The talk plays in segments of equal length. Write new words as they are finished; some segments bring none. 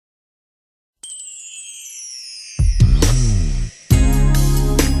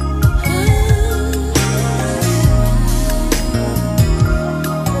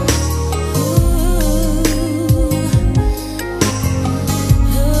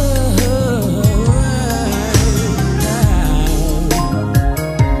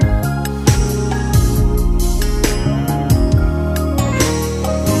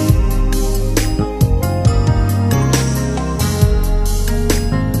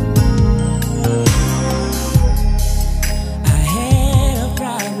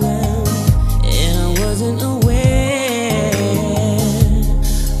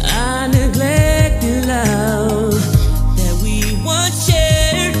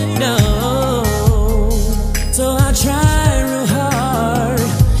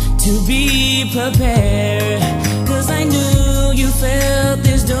repair, 'cause I knew you felt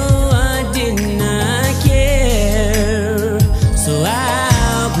this though I did not care. So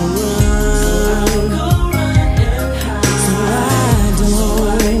I'll go run, so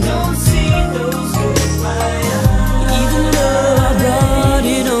I don't see those goodbye eyes. Even though I brought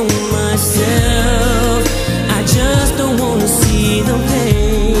it on myself, I just don't wanna see the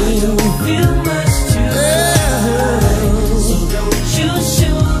pain. I don't feel much to love, so don't you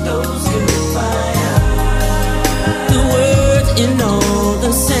show those goodbye eyes. The words ain't all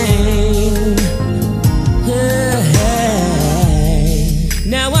the same.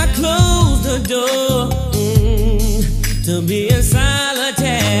 Now I close the door to be in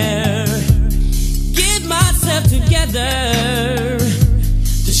solitaire. Get myself together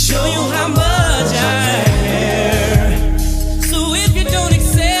to show you how much I care. So if you don't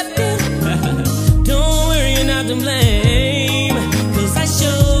accept it, don't worry, you're not to blame, 'cause I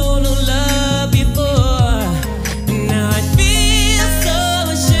showed no love before, and now I feel so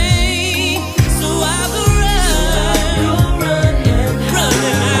ashamed. So I'll go run and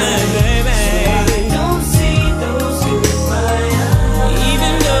hide, baby. I don't see those goodbye eyes.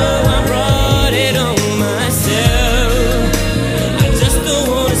 Even though I brought it on myself, I just don't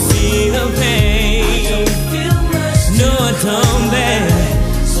wanna see the pain. I don't feel much. No, I don't, baby.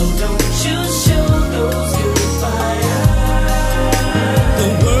 So don't you show those goodbye eyes. The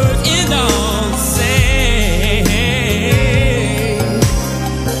word is all the same.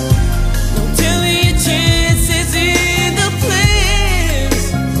 Don't tell me your chances in the plans.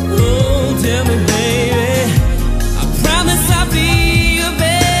 Oh, tell me, baby. I promise I'll be a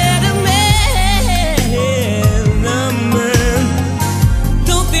better man.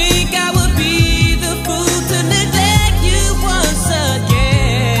 Don't think I would be the fool to neglect you once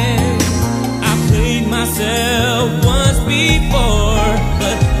again. I played myself once before,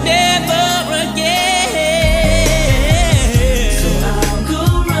 but never again. So I'll go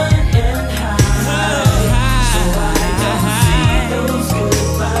run and hide, so I don't see those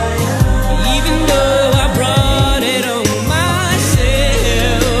goodbye eyes. Even though I brought it on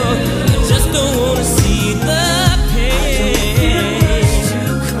myself, I just don't wanna see the pain.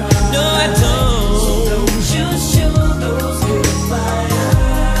 No, I don't. So don't you show those goodbye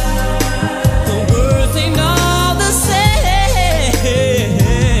eyes. The words ain't all the same.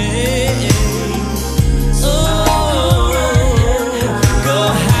 Oh, go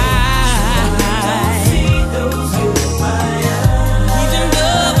hide. See those goodbye eyes. Even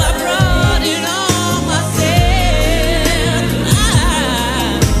though I brought it on myself, I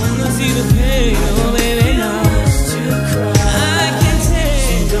wanna see the pain. Oh, baby, no. I can tell.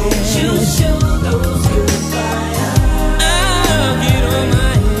 Don't you show those goodbye eyes. I'll get on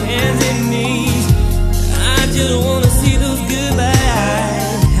my hands and knees. I just wanna see those goodbye eyes.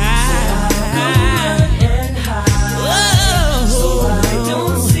 So I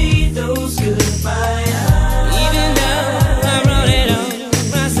don't see those goodbye eyes. Even though I brought it on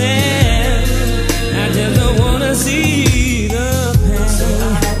myself, I just don't wanna see the pain. So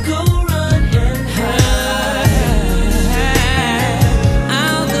I'll go run and hide.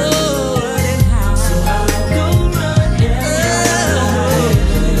 I'll go run and hide. So I'll go run and hide.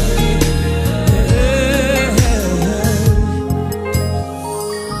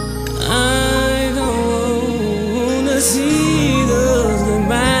 I don't wanna see those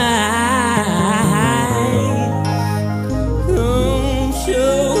goodbye. Don't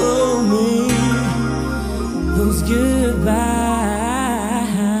show me those goodbye.